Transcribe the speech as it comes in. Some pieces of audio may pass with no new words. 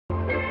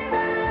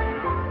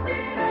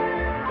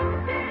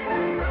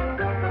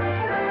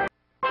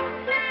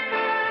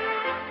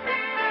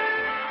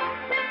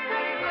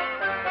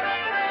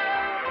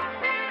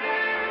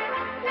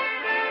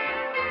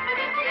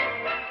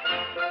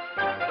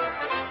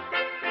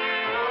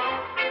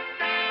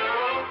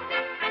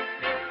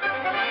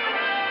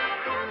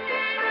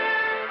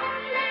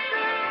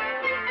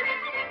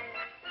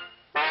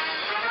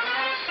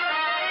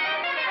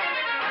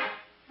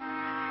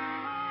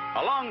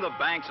Along the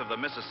banks of the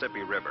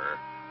Mississippi River,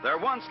 there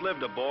once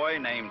lived a boy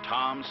named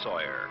Tom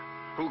Sawyer,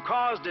 who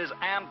caused his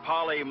Aunt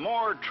Polly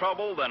more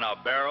trouble than a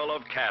barrel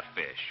of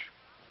catfish.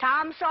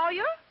 Tom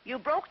Sawyer, you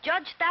broke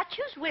Judge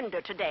Thatcher's window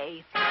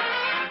today.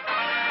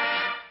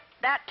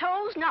 That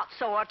toe's not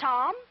sore,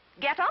 Tom.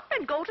 Get up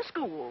and go to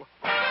school.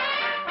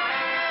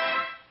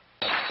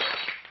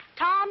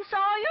 Tom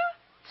Sawyer,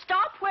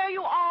 stop where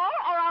you are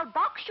or I'll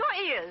box your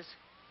ears.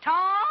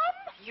 Tom?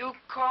 You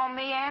call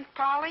me Aunt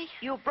Polly?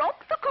 You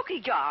broke the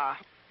cookie jar.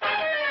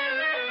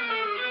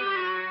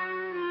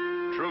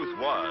 Truth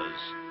was,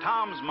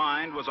 Tom's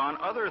mind was on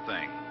other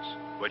things,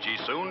 which he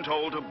soon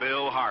told to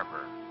Bill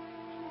Harper.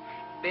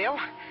 Bill,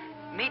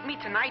 meet me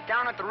tonight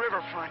down at the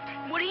riverfront.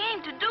 What do you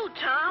aim to do,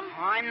 Tom?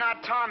 I'm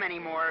not Tom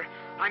anymore.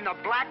 I'm the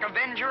Black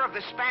Avenger of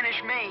the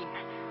Spanish Main.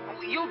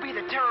 You'll be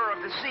the terror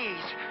of the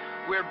seas.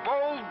 We're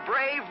bold,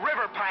 brave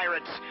river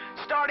pirates,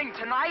 starting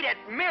tonight at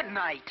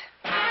midnight.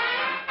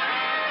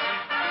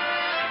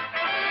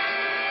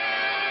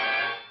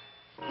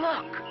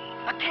 Look,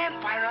 a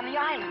campfire on the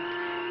island.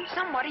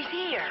 Somebody's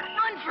here.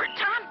 Run for it,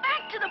 Tom.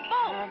 Back to the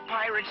boat. Oh,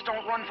 pirates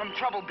don't run from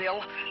trouble,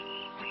 Bill.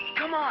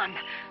 Come on.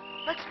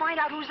 Let's find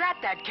out who's at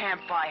that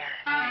campfire.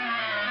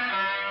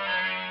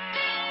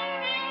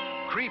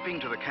 Creeping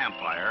to the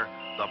campfire,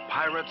 the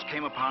pirates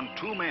came upon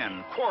two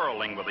men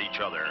quarreling with each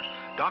other,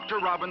 Dr.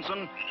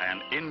 Robinson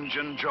and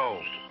Injun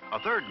Joe. A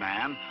third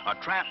man, a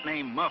tramp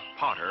named Muff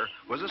Potter,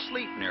 was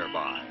asleep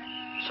nearby.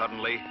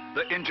 Suddenly,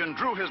 the Injun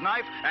drew his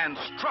knife and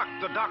struck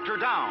the doctor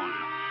down.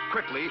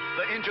 Quickly,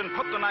 the Injun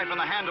put the knife in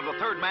the hand of the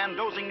third man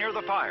dozing near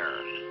the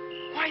fire.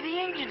 Why, the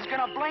Injun's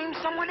gonna blame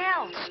someone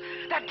else.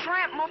 That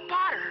tramp, Muff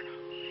Potter.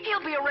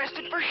 He'll be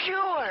arrested for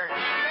sure.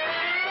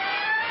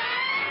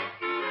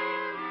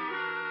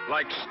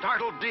 Like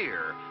startled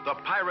deer, the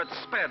pirates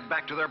sped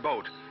back to their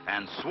boat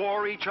and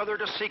swore each other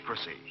to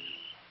secrecy.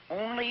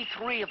 Only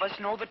 3 of us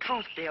know the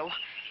truth, Bill.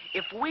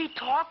 If we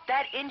talk,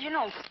 that Injun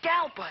will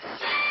scalp us.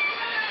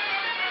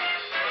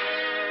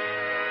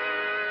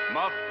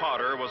 Muff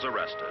Potter was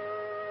arrested,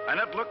 and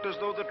it looked as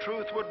though the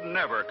truth would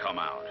never come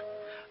out.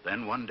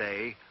 Then one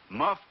day,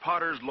 Muff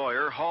Potter's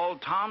lawyer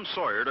hauled Tom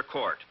Sawyer to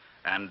court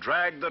and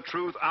dragged the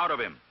truth out of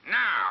him.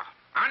 Now,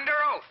 under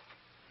oath,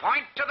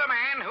 point to the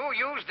man who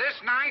used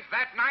this knife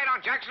that night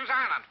on Jackson's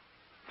Island.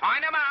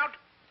 Point him out.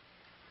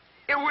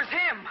 It was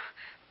him.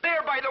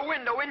 There by the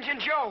window, Injun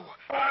Joe.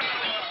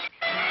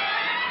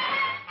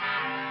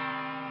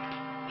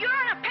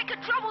 You're in a peck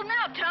of trouble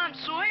now, Tom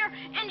Sawyer.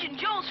 Injun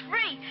Joe's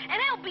free,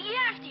 and he'll be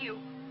after you.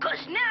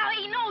 'Cause now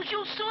he knows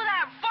you saw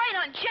that fight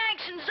on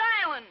Jackson's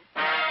Island.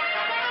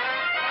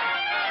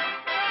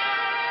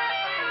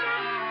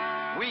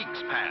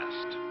 Weeks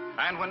passed,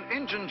 and when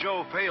Injun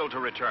Joe failed to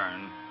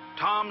return,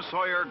 Tom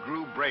Sawyer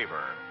grew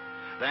braver.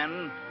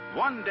 Then,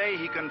 one day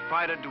he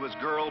confided to his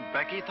girl,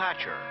 Becky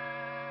Thatcher.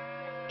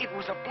 It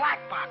was a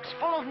black box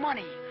full of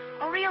money.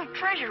 A real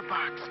treasure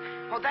box.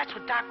 Well, that's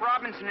what Doc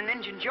Robinson and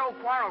Injun Joe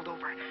quarreled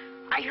over.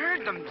 I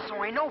heard them,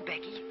 so I know,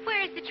 Becky.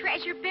 Where's the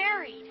treasure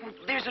buried?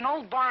 There's an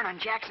old barn on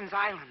Jackson's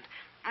Island.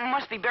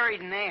 Must be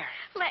buried in there.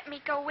 Let me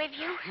go with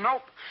you.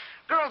 Nope.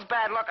 Girls'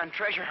 bad luck on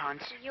treasure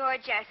hunts. You're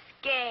just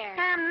scared.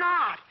 I'm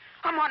not.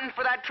 I'm hunting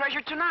for that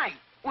treasure tonight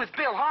with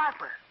Bill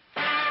Harper.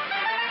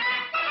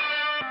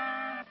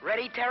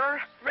 Ready,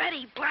 Terror?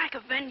 Ready, Black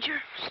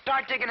Avenger.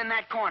 Start digging in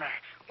that corner,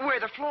 where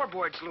the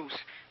floorboard's loose.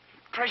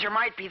 Treasure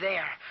might be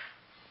there.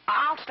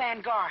 I'll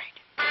stand guard.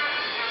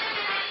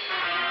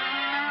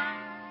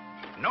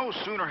 No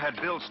sooner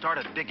had Bill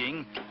started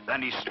digging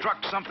than he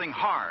struck something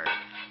hard.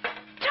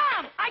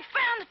 Tom, I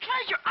found the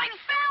treasure. I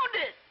found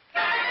it.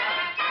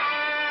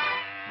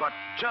 But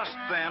just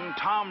then,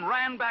 Tom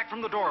ran back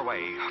from the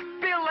doorway.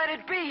 Bill, let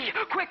it be.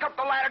 Quick, up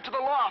the ladder to the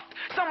loft.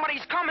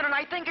 Somebody's coming, and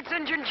I think it's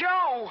Injun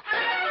Joe.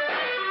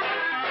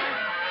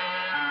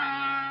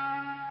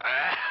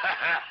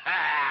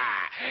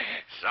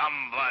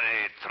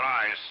 Somebody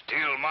tries to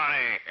steal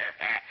money.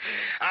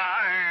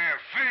 I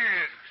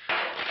feel...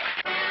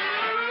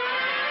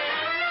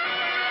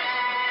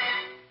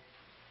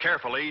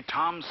 Carefully,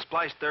 Tom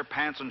spliced their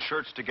pants and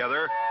shirts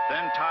together,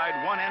 then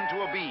tied one end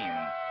to a beam.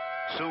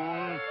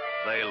 Soon,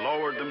 they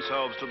lowered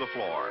themselves to the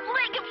floor.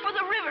 Leg it for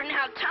the river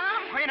now,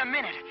 Tom. Wait a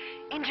minute.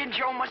 Injun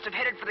Joe must have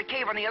headed for the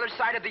cave on the other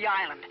side of the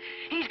island.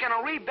 He's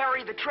gonna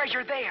rebury the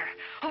treasure there.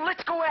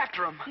 Let's go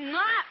after him.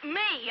 Not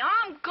me.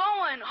 I'm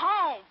going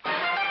home.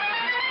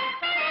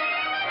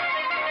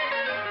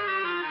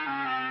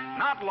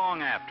 Not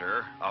long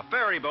after, a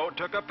ferry boat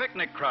took a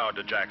picnic crowd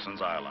to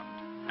Jackson's Island,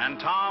 and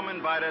Tom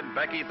invited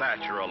Becky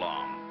Thatcher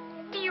along.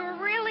 Do you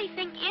really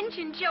think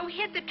Injun Joe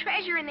hid the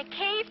treasure in the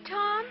cave,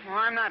 Tom? Well,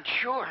 I'm not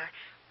sure,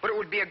 but it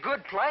would be a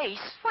good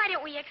place. Why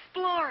don't we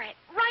explore it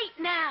right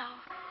now?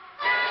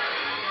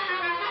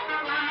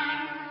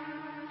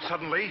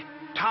 Suddenly,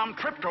 Tom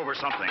tripped over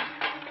something,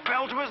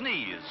 fell to his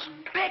knees.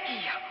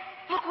 Becky,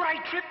 look what I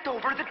tripped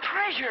over, the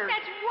treasure.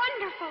 That's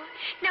wonderful.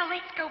 Now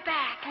let's go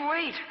back.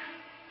 Wait,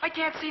 I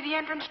can't see the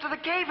entrance to the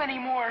cave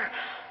anymore.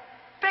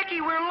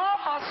 Becky, we're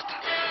lost.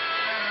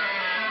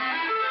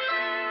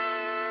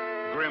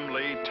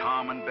 Grimly,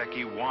 Tom and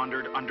Becky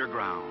wandered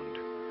underground.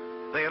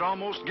 They had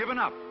almost given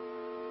up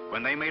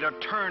when they made a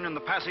turn in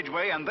the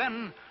passageway, and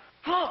then...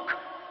 Look!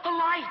 A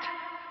light!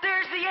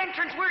 There's the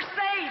entrance! We're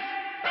safe!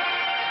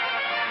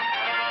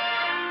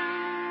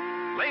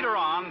 Later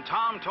on,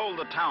 Tom told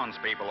the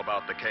townspeople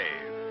about the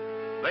cave.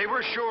 They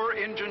were sure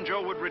Injun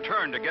Joe would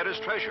return to get his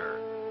treasure,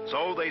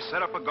 so they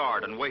set up a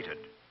guard and waited.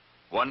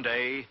 One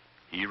day,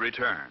 he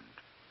returned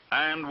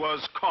and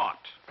was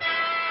caught.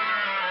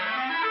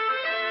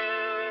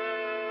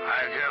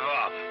 I give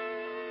up.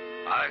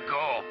 I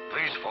go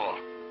peaceful.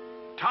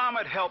 Tom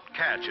had helped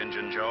catch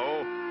Injun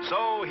Joe,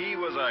 so he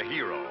was a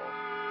hero.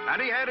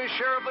 And he had his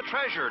share of the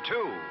treasure,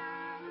 too.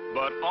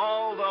 But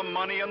all the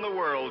money in the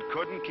world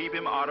couldn't keep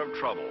him out of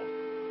trouble,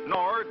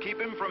 nor keep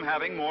him from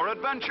having more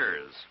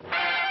adventures.